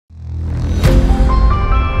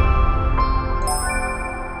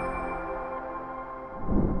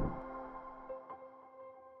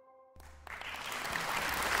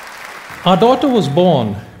Our daughter was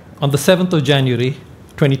born on the 7th of January,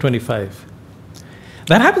 2025.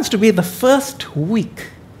 That happens to be the first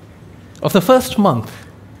week of the first month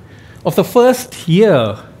of the first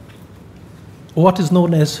year, what is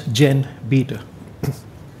known as Gen Beta.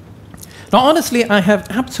 Now, honestly, I have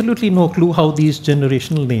absolutely no clue how these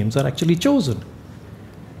generational names are actually chosen.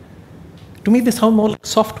 To me, they sound more like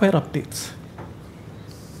software updates.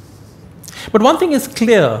 But one thing is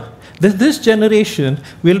clear, that this generation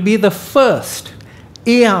will be the first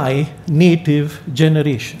AI native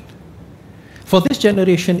generation. For this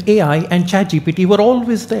generation, AI and ChatGPT were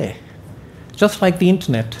always there, just like the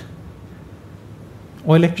internet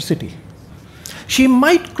or electricity. She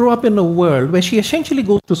might grow up in a world where she essentially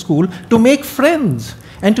goes to school to make friends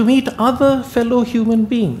and to meet other fellow human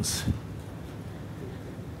beings,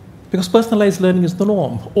 because personalized learning is the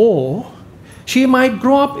norm. Or she might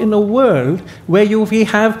grow up in a world where we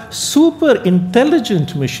have super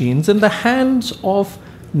intelligent machines in the hands of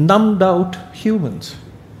numbed out humans.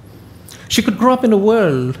 She could grow up in a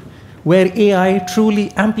world where AI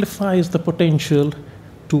truly amplifies the potential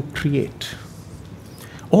to create.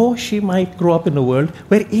 Or she might grow up in a world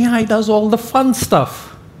where AI does all the fun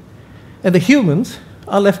stuff, and the humans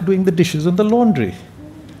are left doing the dishes and the laundry.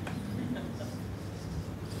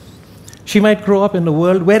 She might grow up in a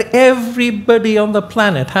world where everybody on the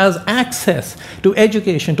planet has access to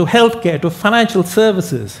education, to healthcare, to financial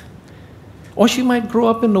services. Or she might grow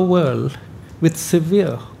up in a world with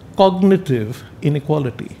severe cognitive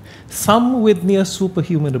inequality, some with near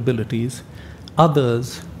superhuman abilities,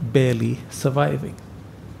 others barely surviving.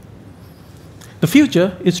 The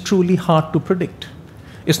future is truly hard to predict.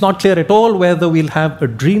 It's not clear at all whether we'll have a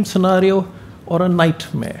dream scenario or a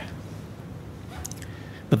nightmare.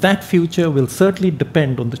 But that future will certainly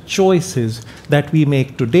depend on the choices that we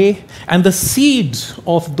make today, and the seeds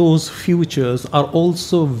of those futures are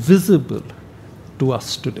also visible to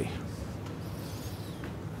us today.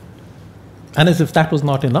 And as if that was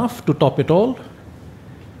not enough to top it all,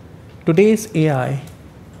 today's AI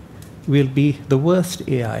will be the worst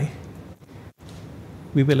AI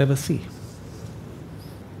we will ever see.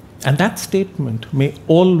 And that statement may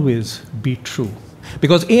always be true,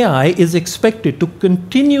 because AI is expected to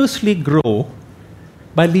continuously grow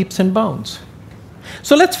by leaps and bounds.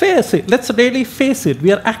 So let's really face it,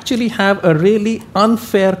 we actually have a really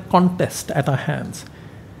unfair contest at our hands.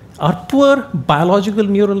 Our poor biological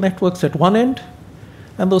neural networks at one end,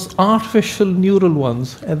 and those artificial neural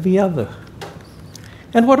ones at the other.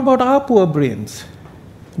 And what about our poor brains?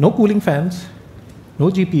 No cooling fans, no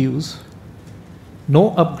GPUs,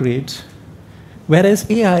 no upgrades, whereas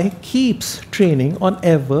AI keeps training on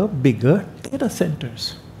ever bigger data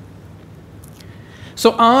centers.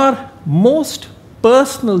 So our most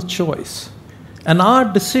personal choice and our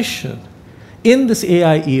decision in this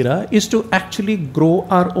AI era is to actually grow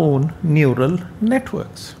our own neural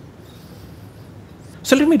networks.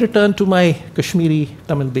 So let me return to my Kashmiri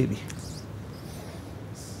Tamil baby.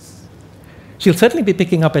 She'll certainly be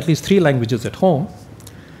picking up at least 3 languages at home.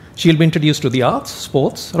 She'll be introduced to the arts,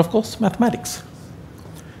 sports, and of course, mathematics.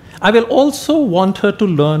 I will also want her to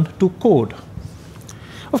learn to code.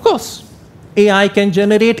 Of course, AI can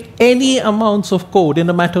generate any amounts of code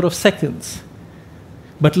in a matter of seconds.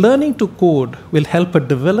 But learning to code will help her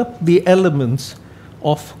develop the elements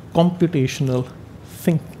of computational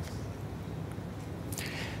thinking.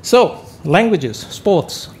 So, languages,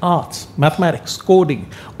 sports, arts, mathematics,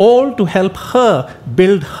 coding, all to help her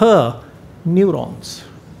build her neurons.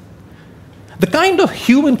 The kind of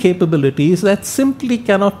human capabilities that simply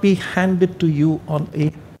cannot be handed to you on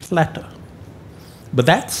a platter. But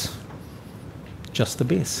that's just the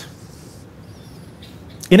base.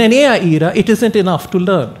 In an AI era, it isn't enough to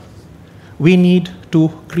learn. We need to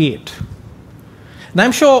create. And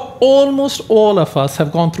I'm sure almost all of us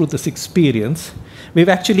have gone through this experience. We've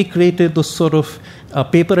actually created those sort of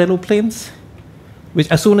paper aeroplanes,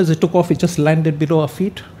 which as soon as it took off, it just landed below our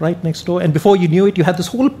feet, right next door. And before you knew it, you had this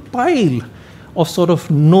whole pile of sort of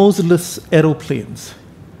noseless aeroplanes.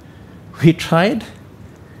 We tried,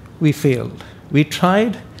 we failed. We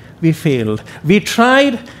tried, we failed. We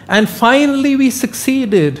tried, and finally we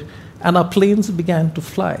succeeded, and our planes began to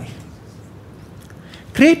fly.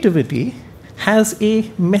 Creativity has a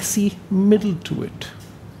messy middle to it.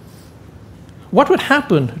 What would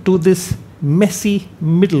happen to this messy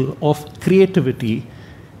middle of creativity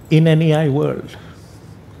in an AI world?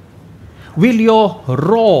 Will your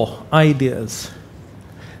raw ideas,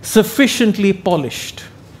 sufficiently polished,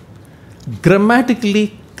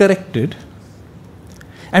 grammatically corrected,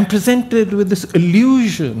 and presented with this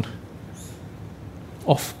illusion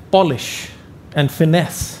of polish and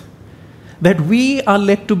finesse, that we are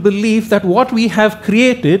led to believe that what we have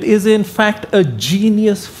created is in fact a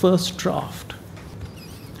genius first draft.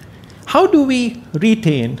 How do we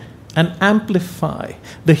retain and amplify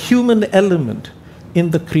the human element in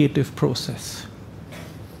the creative process?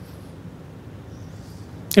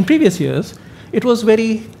 In previous years, it was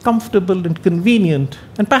very comfortable and convenient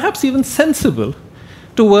and perhaps even sensible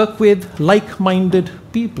to work with like-minded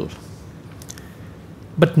people.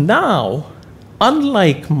 But now,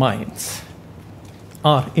 unlike minds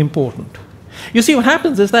are important. You see, what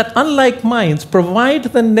happens is that unlike minds provide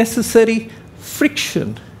the necessary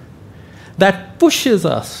friction that pushes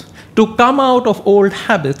us to come out of old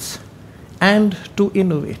habits and to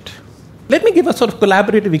innovate. Let me give a sort of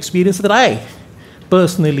collaborative experience that I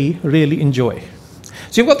personally really enjoy.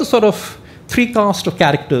 So you've got the sort of three cast of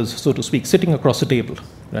characters, so to speak, sitting across the table,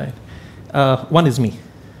 right? One is me.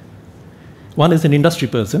 One is an industry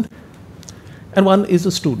person, and one is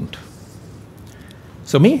a student.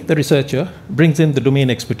 So me, the researcher, brings in the domain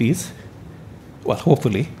expertise, well,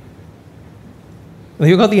 hopefully. Then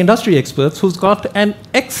you've got the industry experts who's got an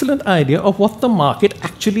excellent idea of what the market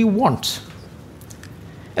actually wants.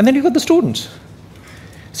 And then you've got the students.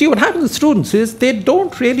 See, what happens with students is they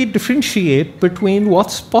don't really differentiate between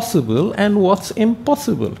what's possible and what's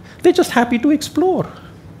impossible. They're just happy to explore.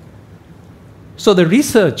 So the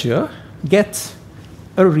researcher gets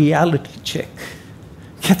a reality check,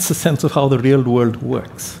 gets a sense of how the real world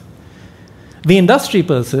works. The industry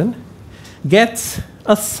person gets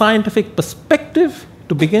a scientific perspective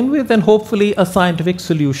to begin with, and hopefully a scientific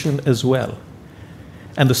solution as well.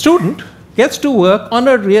 And the student gets to work on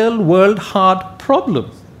a real world hard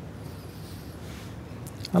problem.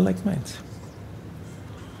 Unlike minds.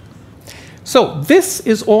 So this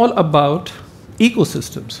is all about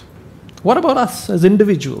ecosystems. What about us as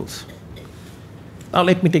individuals? Now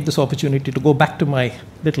let me take this opportunity to go back to my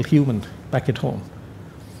little human back at home.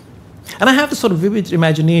 And I have this sort of vivid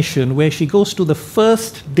imagination where she goes to the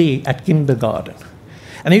first day at kindergarten.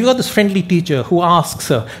 And you've got this friendly teacher who asks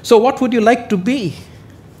her, "So what would you like to be?"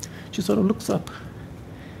 She sort of looks up.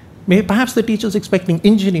 Maybe perhaps the teacher's expecting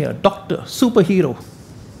engineer, doctor, superhero.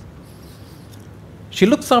 She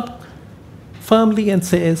looks up firmly and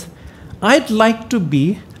says, "I'd like to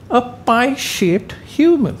be a pie-shaped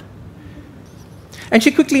human." And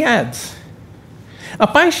she quickly adds, "A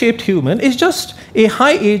pie-shaped human is just a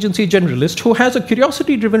high-agency generalist who has a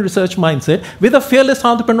curiosity-driven research mindset with a fearless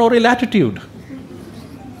entrepreneurial attitude."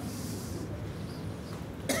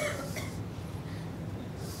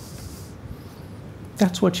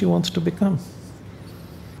 That's what she wants to become.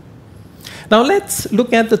 Now let's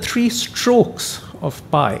look at the three strokes of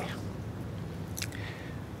pie.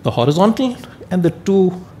 The horizontal and the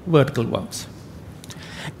two vertical ones.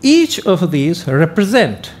 Each of these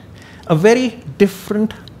represent a very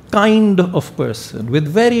different kind of person with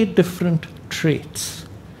very different traits.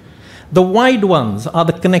 The wide ones are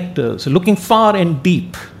the connectors, looking far and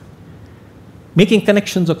deep, making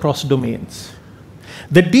connections across domains.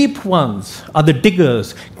 The deep ones are the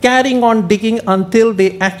diggers, carrying on digging until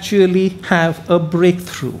they actually have a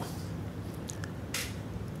breakthrough.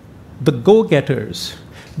 The go-getters,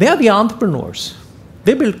 they are the entrepreneurs.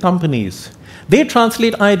 They build companies. They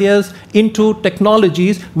translate ideas into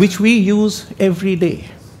technologies which we use every day.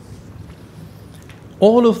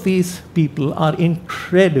 All of these people are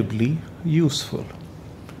incredibly useful,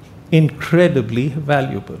 incredibly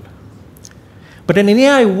valuable. But in an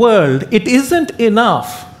AI world, it isn't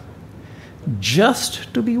enough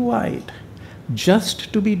just to be wide,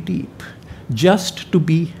 just to be deep, just to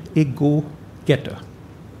be a go-getter.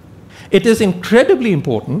 It is incredibly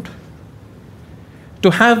important to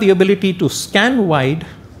have the ability to scan wide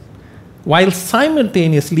while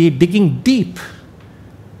simultaneously digging deep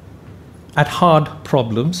at hard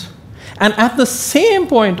problems, and at the same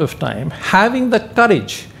point of time, having the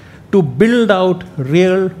courage to build out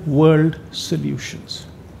real-world solutions.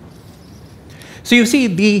 So you see,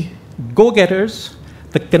 the go-getters,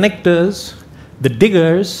 the connectors, the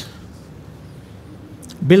diggers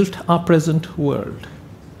built our present world.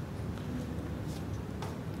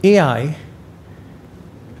 AI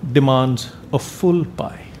demands a full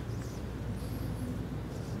pie.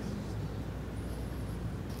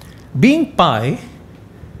 Being pie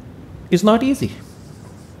is not easy.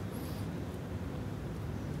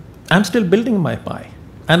 I'm still building my pie.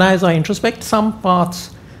 And as I introspect, some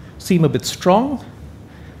parts seem a bit strong,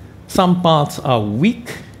 some parts are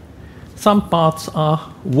weak, some parts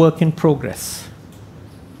are work in progress.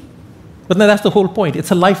 But then that's the whole point.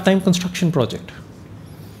 It's a lifetime construction project.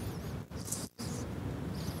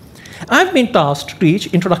 I've been tasked to teach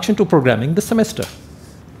Introduction to Programming this semester.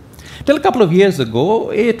 Till a couple of years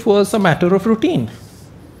ago, it was a matter of routine.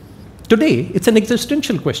 Today, it's an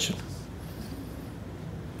existential question.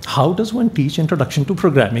 How does one teach introduction to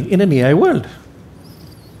programming in an AI world?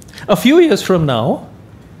 A few years from now,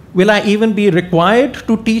 will I even be required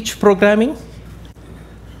to teach programming?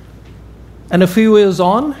 And a few years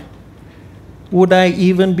on, would I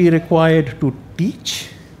even be required to teach?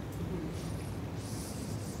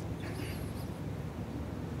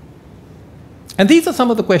 And these are some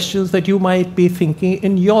of the questions that you might be thinking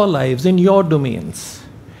in your lives, in your domains.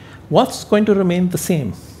 What's going to remain the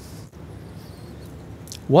same?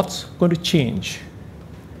 What's going to change?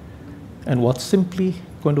 And what's simply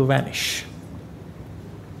going to vanish?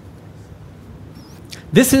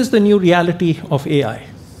 This is the new reality of AI.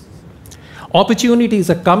 Opportunities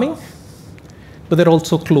are coming, but they're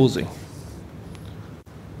also closing.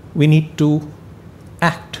 We need to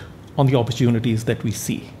act on the opportunities that we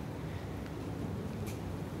see.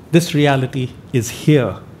 This reality is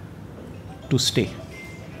here to stay.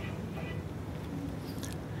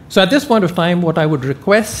 So at this point of time, what I would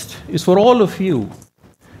request is for all of you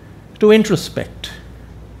to introspect.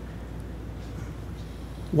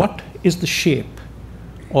 What is the shape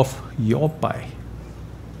of your pie?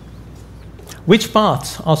 Which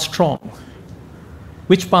paths are strong?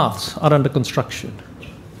 Which paths are under construction?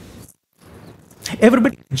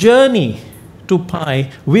 Everybody's journey to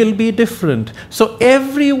pie will be different. So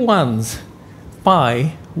everyone's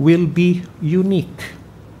pie will be unique.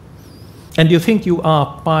 And you think you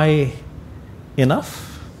are pie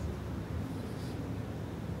enough?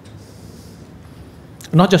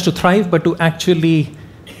 Not just to thrive, but to actually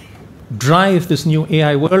drive this new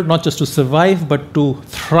AI world, not just to survive, but to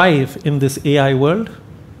thrive in this AI world.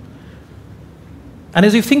 And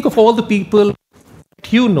as you think of all the people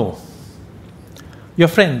you know, your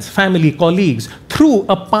friends, family, colleagues, through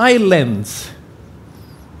a pie lens,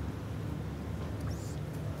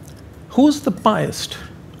 who's the piest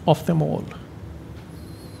of them all?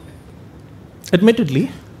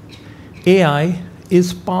 Admittedly, AI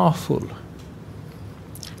is powerful,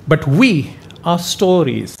 but we are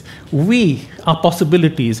stories, we are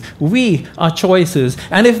possibilities, we are choices,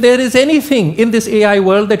 and if there is anything in this AI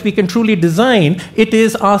world that we can truly design, it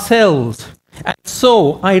is ourselves. And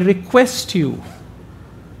so I request you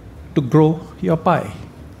to grow your pie,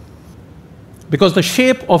 because the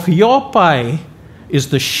shape of your pie is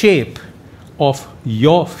the shape of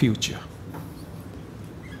your future.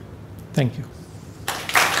 Thank you.